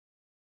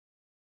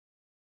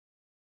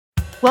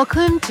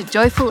Welcome to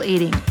Joyful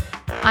Eating.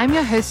 I'm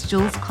your host,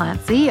 Jules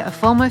Clancy, a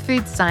former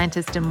food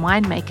scientist and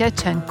winemaker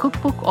turned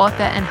cookbook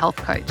author and health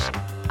coach.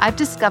 I've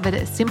discovered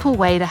a simple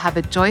way to have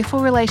a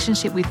joyful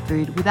relationship with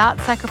food without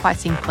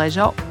sacrificing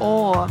pleasure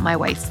or my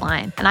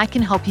waistline, and I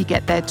can help you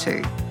get there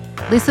too.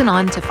 Listen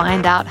on to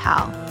find out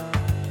how.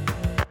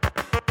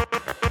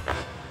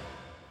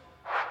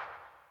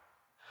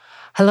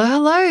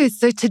 Hello.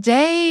 So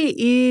today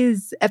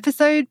is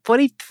episode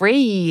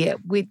 43,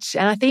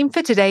 and our theme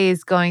for today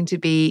is going to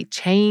be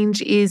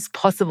change is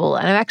possible.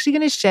 And I'm actually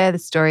going to share the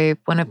story of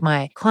one of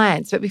my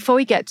clients. But before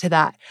we get to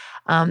that,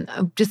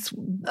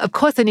 of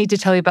course, I need to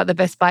tell you about the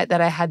best bite that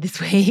I had this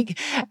week.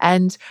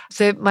 And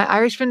so my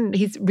Irishman,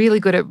 he's really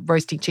good at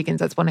roasting chickens.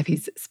 That's one of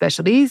his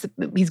specialties.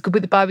 He's good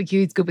with the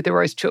barbecue. He's good with the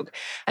roast chook.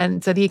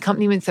 And so the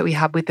accompaniments that we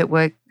had with it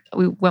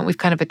we went with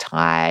kind of a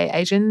Thai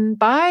Asian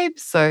vibe.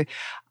 So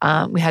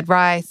we had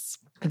rice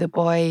for the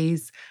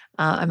boys.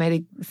 I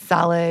made a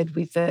salad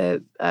with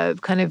a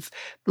kind of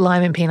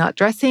lime and peanut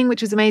dressing,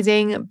 which was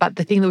amazing. But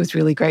the thing that was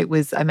really great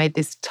was I made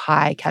this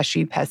Thai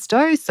cashew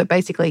pesto. So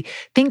basically,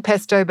 think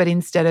pesto, but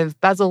instead of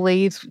basil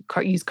leaves,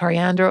 use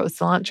coriander or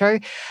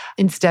cilantro.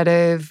 Instead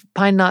of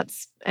pine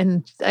nuts,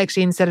 and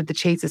actually instead of the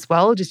cheese as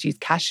well, just use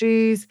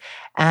cashews,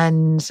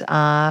 and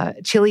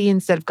chili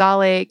instead of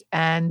garlic,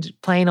 and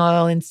plain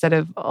oil instead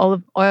of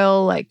olive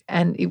oil.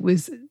 And it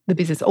was the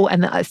business. Oh,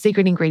 and the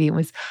secret ingredient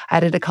was I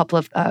added a couple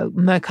of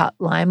Mercut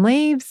lime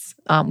leaves,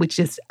 which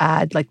just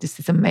add just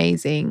this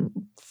amazing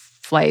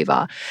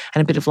flavor,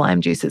 and a bit of lime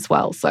juice as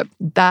well. So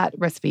that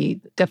recipe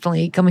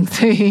definitely coming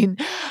soon.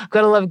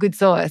 Gotta love a good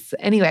sauce.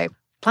 Anyway,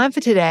 plan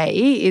for today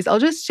is I'll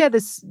just share the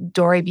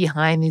story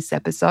behind this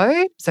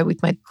episode. So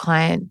with my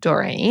client,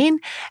 Doreen,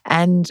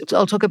 and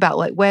I'll talk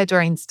about where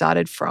Doreen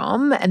started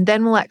from. And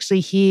then we'll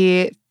actually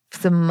hear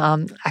some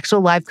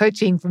actual live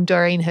coaching from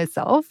Doreen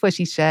herself, where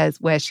she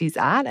shares where she's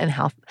at and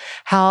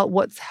how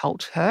what's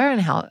helped her and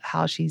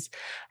how she's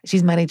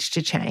managed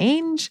to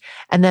change.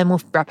 And then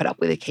we'll wrap it up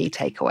with a key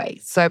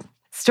takeaway. So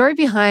story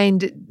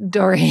behind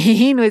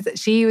Doreen was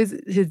she's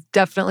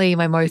definitely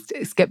my most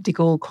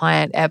skeptical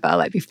client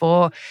ever.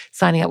 Before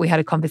signing up, we had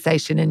a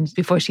conversation, and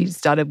before she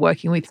started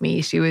working with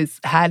me, she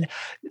had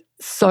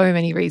so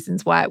many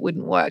reasons why it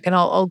wouldn't work. And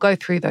I'll go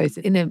through those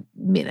in a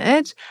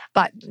minute.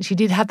 But she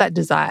did have that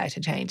desire to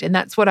change. And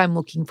that's what I'm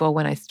looking for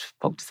when I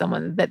spoke to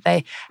someone, that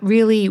they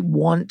really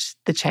want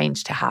the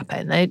change to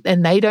happen.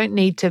 And they don't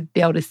need to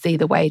be able to see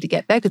the way to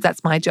get there, because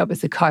that's my job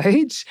as a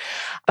coach.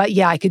 But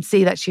yeah, I could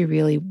see that she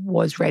really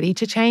was ready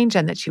to change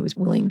and that she was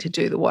willing to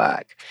do the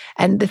work.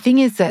 And the thing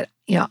is that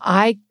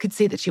I could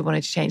see that she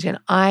wanted to change, and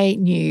I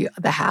knew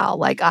the how.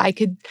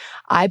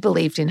 I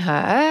believed in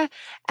her,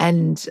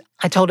 and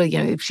I told her,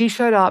 if she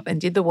showed up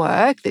and did the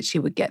work, that she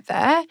would get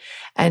there.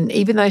 And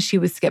even though she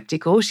was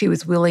skeptical, she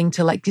was willing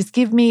to just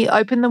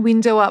open the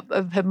window up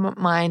of her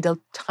mind a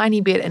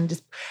tiny bit and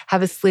just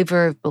have a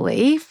sliver of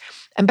belief.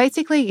 And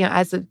basically,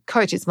 as a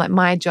coach, it's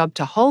my job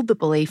to hold the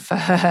belief for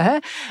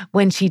her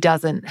when she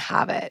doesn't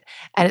have it.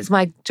 And it's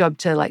my job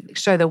to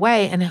show the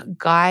way and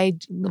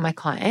guide my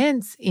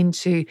clients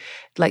into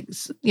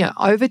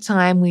over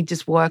time, we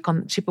just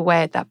chip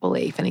away at that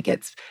belief, and it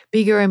gets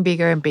bigger and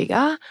bigger and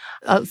bigger.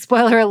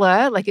 Spoiler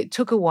alert, it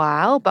took a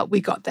while, but we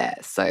got there.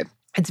 So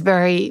it's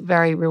very,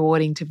 very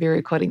rewarding to be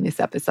recording this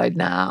episode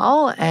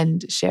now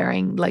and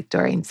sharing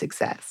Doreen's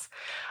success.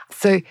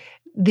 So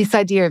this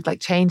idea of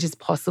change is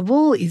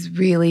possible is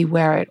really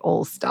where it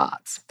all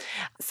starts.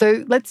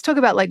 So let's talk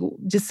about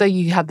just so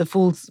you have the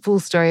full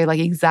story,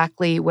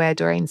 exactly where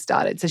Doreen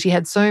started. So she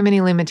had so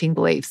many limiting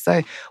beliefs.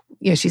 So,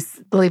 she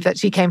believed that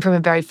she came from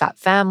a very fat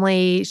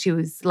family. She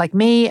was like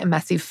me, a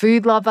massive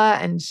food lover,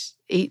 and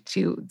she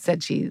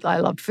said I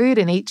loved food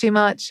and eat too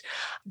much.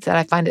 Said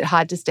I find it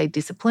hard to stay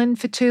disciplined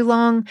for too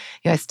long.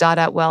 I start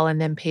out well and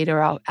then peter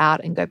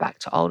out and go back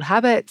to old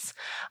habits.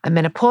 I'm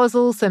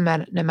menopausal, so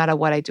no matter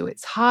what I do,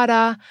 it's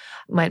harder.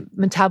 My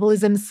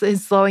metabolism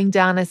is slowing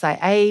down as I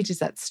age. Is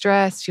that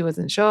stress? She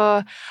wasn't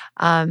sure.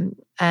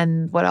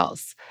 And what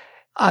else?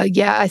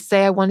 I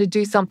say I want to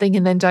do something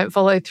and then don't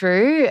follow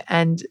through.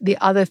 And the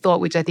other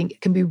thought, which I think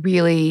can be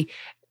really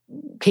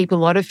keep a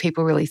lot of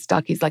people really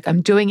stuck, is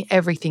I'm doing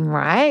everything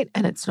right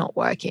and it's not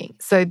working.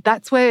 So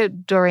that's where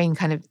Doreen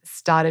kind of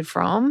started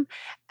from.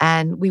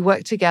 And we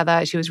worked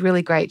together. She was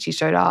really great. She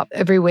showed up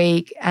every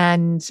week.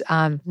 And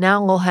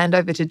now I'll hand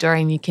over to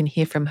Doreen. You can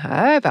hear from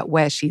her about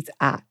where she's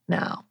at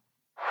now.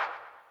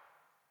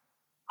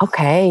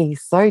 Okay,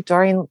 so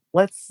Doreen,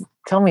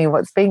 tell me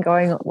what's been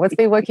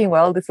working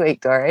well this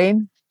week,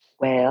 Doreen?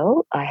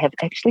 Well, I have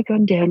actually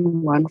gone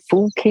down 1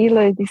 full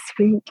kilo this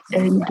week,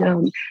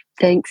 and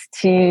thanks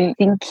to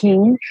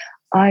thinking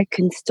I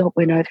can stop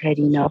when I've had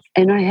enough.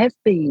 And I've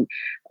been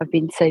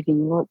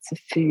saving lots of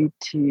food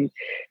to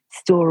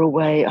store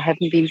away. I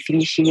haven't been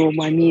finishing all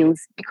my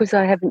meals because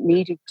I haven't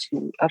needed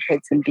to. I've had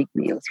some big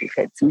meals. We've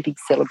had some big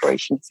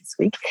celebrations this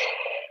week.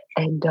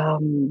 And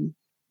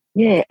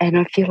and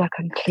I feel like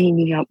I'm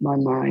cleaning up my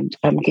mind.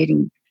 I'm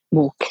getting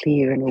more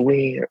clear and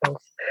aware of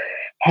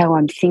how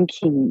I'm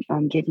thinking.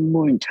 I'm getting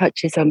more in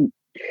touch as I'm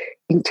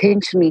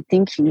intentionally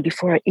thinking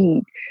before I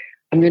eat,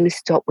 I'm going to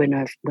stop when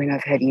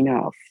I've had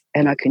enough,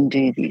 and I can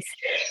do this.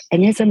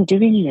 And as I'm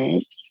doing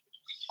that,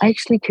 I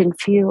actually can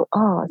feel,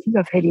 I think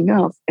I've had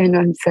enough, and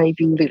I'm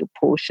saving little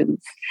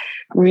portions,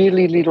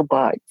 really little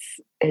bites,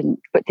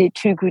 but they're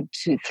too good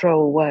to throw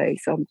away,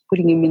 so I'm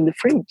putting them in the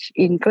fridge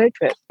in Glad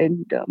wrap,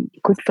 and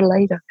good for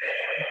later.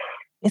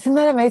 Isn't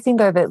that amazing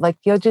though, that like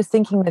you're just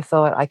thinking the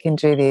thought, I can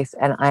do this,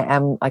 and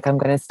I'm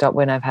going to stop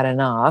when I've had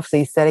enough. So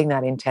you're setting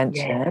that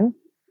intention,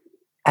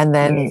 and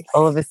then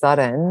all of a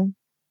sudden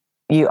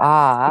you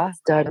are,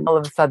 and all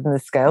of a sudden the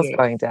scale's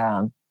going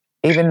down.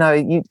 Even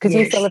though because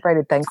you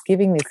celebrated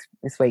Thanksgiving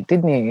this week,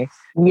 didn't you?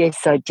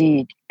 Yes, I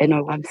did. And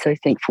I'm so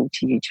thankful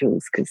to you,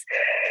 Jules, because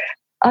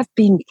I've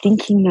been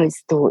thinking those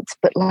thoughts,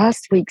 but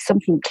last week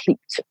something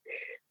clicked,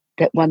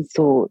 that one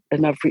thought,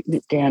 and I've written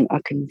it down. I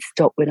can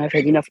stop when I've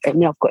had enough, and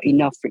now I've got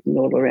enough written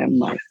all around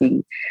my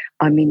thing.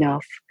 I'm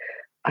enough.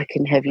 I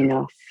can have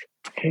enough.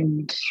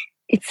 And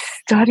it's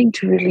starting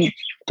to really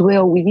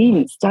dwell within.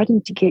 It's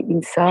starting to get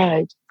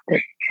inside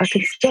that I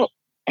can stop.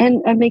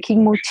 And I'm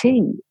making more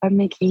tea. I'm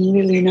making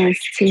really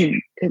nice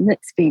tea, and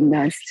that's been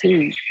nice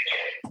too.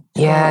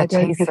 Yeah, I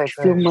don't have to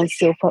fill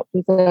myself up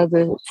with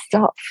other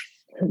stuff.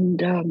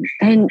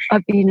 And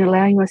I've been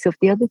allowing myself.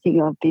 The other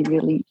thing I've been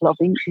really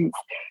loving is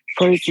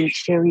frozen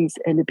cherries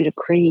and a bit of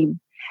cream,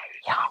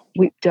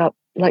 whipped up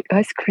like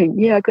ice cream.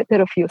 Yeah, I got that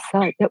off your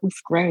site. That was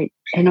great.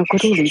 And I've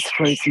got all these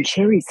frozen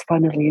cherries,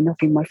 funnily enough,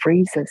 in my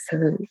freezer.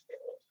 So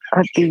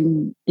I've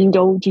been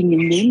indulging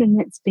in them, and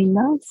that's been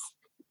nice.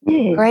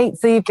 Yeah. Great.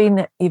 So you've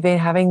been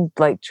having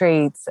like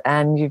treats,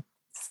 and you've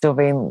still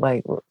been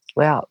like,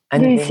 wow,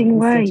 and losing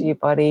weight to your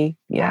body.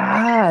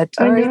 Yeah,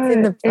 totally. It's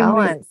in the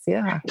balance.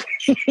 Yeah.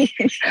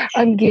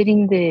 I'm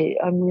getting there.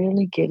 I'm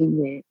really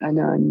getting there,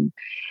 and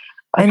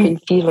I can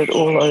feel it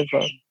all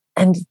over.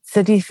 And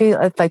so do you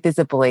feel like there's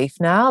a belief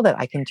now that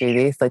I can do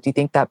this? Like, do you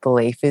think that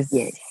belief is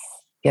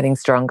getting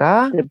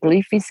stronger? The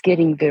belief is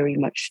getting very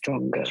much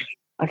stronger.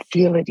 I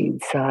feel it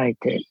inside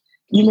that,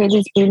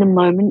 there's been a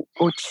moment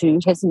or two,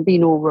 it hasn't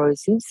been all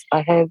roses.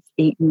 I have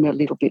eaten a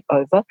little bit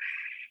over,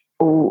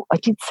 or I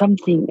did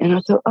something and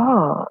I thought,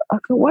 I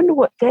can wonder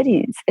what that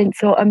is. And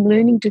so I'm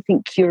learning to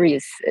think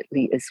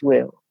curiously as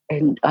well.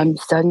 And I'm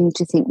starting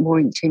to think more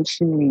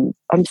intentionally.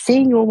 I'm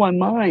seeing all my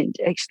mind.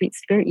 Actually,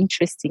 it's very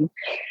interesting.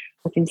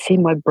 I can see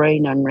my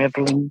brain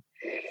unraveling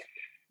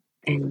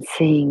and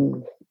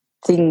seeing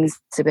things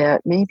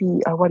about maybe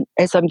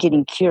as I'm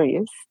getting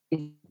curious,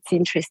 it's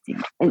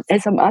interesting. And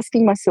as I'm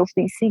asking myself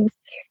these things,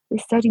 they're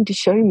starting to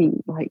show me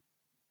like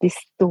this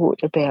thought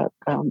about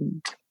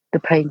the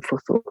painful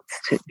thoughts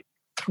too.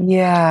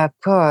 Yeah, of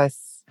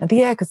course. And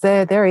because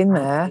they're in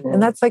there,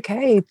 and that's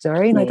okay,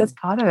 Doreen. Like that's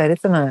part of it,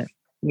 isn't it?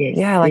 Yes.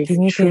 Yeah, like you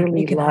need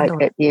truly to light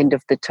at the end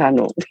of the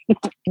tunnel.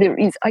 There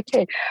is. I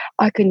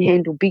can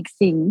handle big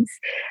things,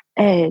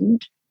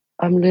 and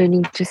I'm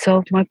learning to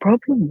solve my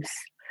problems,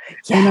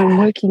 and I'm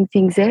working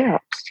things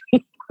out.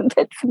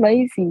 That's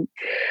amazing.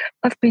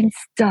 I've been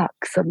stuck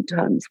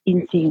sometimes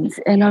in things,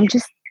 and I'm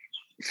just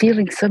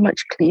feeling so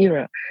much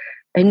clearer.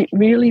 And it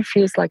really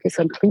feels like as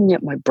I'm cleaning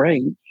out my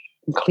brain,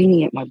 I'm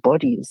cleaning out my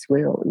body as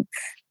well.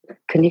 It's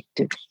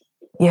connected.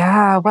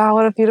 Yeah. Wow.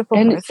 What a beautiful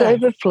process. And it's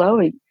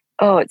overflowing.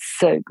 Oh, it's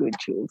so good,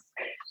 Jules.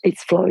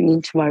 It's flowing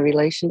into my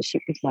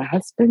relationship with my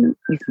husband,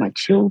 with my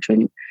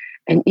children,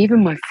 and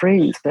even my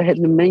friends. I had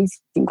an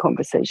amazing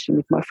conversation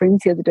with my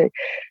friends the other day,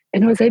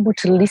 and I was able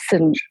to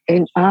listen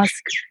and ask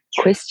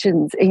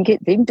questions and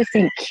get them to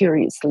think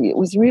curiously. It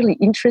was really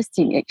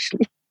interesting,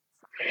 actually.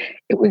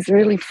 It was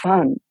really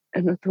fun.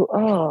 And I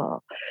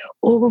thought,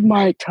 all of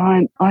my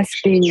time I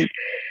spend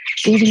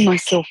beating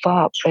myself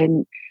up,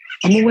 and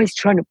I'm always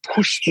trying to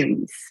push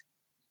things.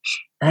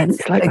 And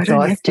it's like, exhausting. I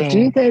don't have to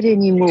do that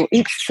anymore.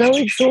 It's so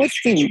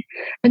exhausting.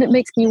 And it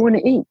makes me want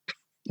to eat.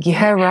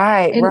 Yeah,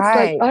 right, and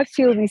right. It's like I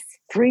feel this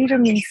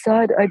freedom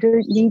inside. I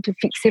don't need to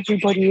fix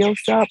everybody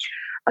else up.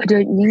 I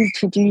don't need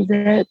to do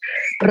that.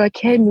 But I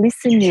can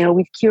listen now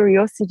with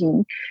curiosity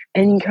and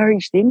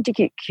encourage them to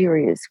get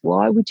curious.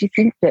 Why would you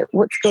think that?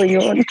 What's going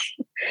on?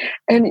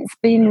 And it's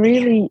been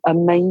really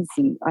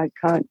amazing. I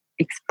can't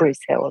express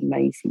how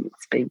amazing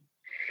it's been.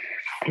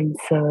 And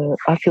so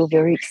I feel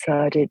very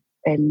excited.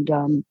 And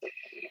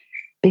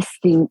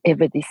best thing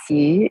ever this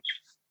year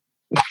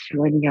is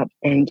joining up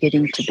and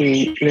learning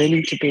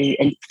to be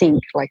and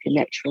think like a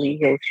naturally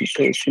healthy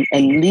person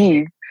and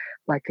live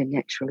like a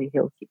naturally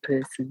healthy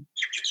person.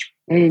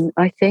 And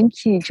I thank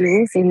you,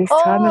 Jules, in this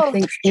time of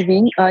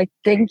Thanksgiving. I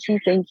thank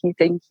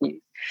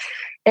you.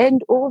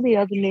 And all the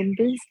other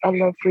members, I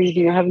love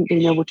reading. I haven't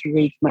been able to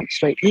read much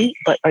lately,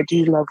 but I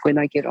do love when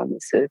I get on the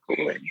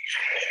circle, and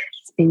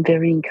it's been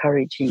very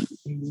encouraging.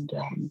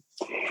 And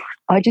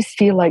I just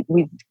feel like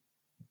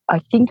I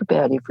think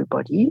about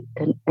everybody,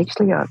 and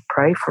actually I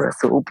pray for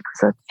us all,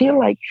 because I feel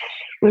like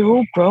we're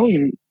all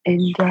growing,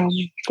 and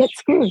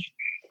that's good.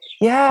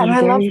 Yeah, and I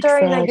love,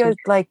 Doreen,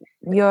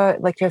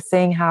 that you're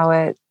seeing how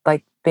it,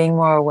 like, being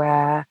more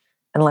aware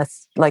and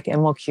less, like,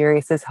 and more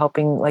curious is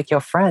helping, like, your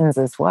friends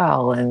as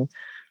well, and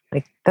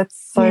like that's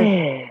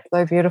so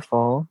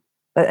beautiful.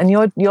 And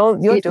you're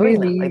It doing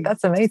really that. is.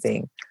 That's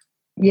amazing.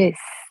 Yes,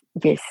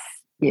 yes,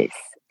 yes.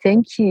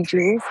 Thank you,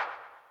 Jules.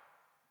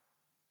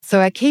 So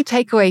our key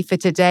takeaway for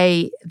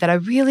today that I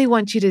really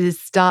want you to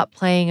just start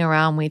playing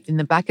around with in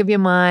the back of your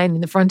mind,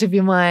 in the front of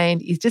your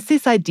mind, is just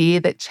this idea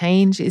that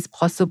change is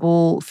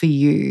possible for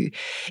you.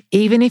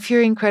 Even if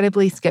you're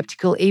incredibly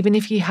skeptical, even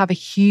if you have a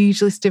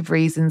huge list of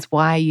reasons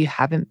why you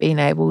haven't been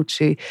able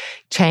to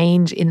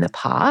change in the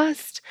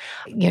past,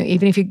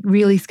 even if you're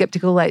really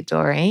skeptical like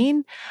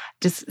Doreen,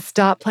 just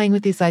start playing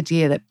with this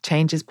idea that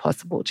change is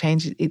possible.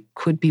 It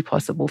could be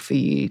possible for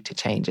you to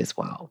change as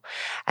well.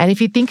 And if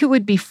you think it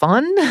would be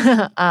fun,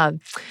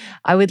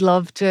 I would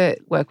love to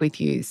work with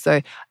you.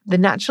 So the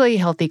Naturally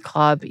Healthy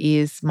Club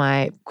is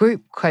my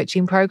group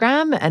coaching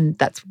program, and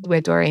that's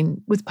where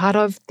Doreen was part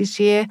of this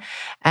year.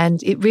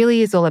 And it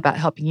really is all about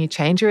helping you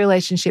change your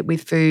relationship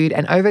with food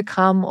and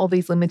overcome all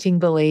these limiting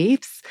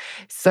beliefs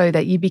so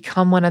that you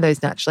become one of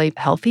those naturally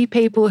healthy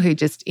people who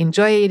just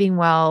enjoy eating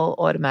well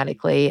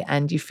automatically,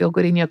 and you feel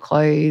good in your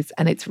clothes,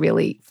 and it's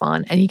really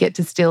fun, and you get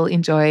to still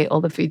enjoy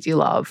all the foods you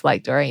love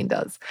like Doreen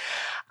does,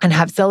 and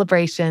have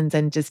celebrations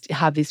and just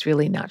have this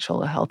really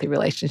natural, healthy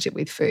relationship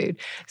with food.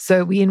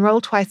 So we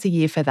enroll twice a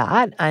year for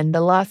that, and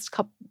the last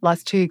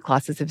two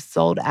classes have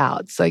sold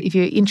out. So if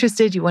you're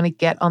interested, you want to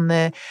get on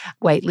the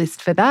wait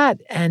list for that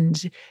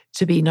and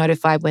to be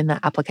notified when the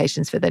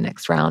applications for the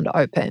next round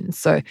open.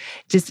 So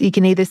you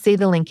can either see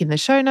the link in the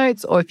show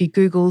notes, or if you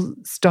Google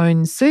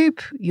Stone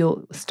Soup,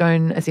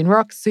 Stone as in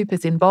rock, soup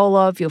as in bowl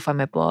of, you'll find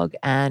my blog.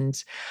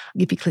 And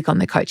if you click on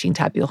the coaching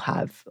tab, you'll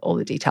have all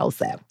the details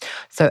there.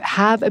 So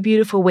have a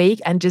beautiful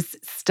week and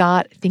just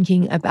start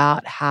thinking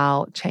about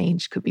how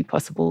change could be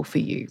possible for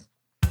you.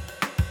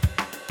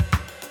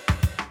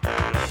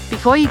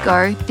 Before you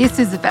go, this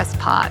is the best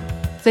part.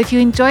 So if you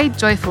enjoyed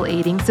Joyful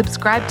Eating,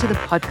 subscribe to the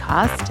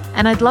podcast,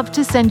 and I'd love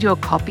to send you a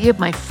copy of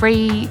my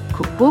free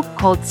cookbook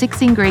called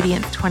 6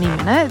 Ingredients, 20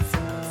 Minutes,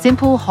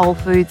 Simple Whole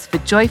Foods for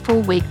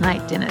Joyful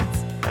Weeknight Dinners.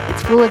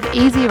 It's full of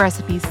easy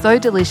recipes so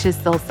delicious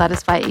they'll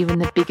satisfy even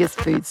the biggest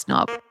food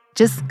snob.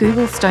 Just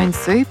Google Stone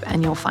Soup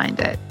and you'll find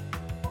it.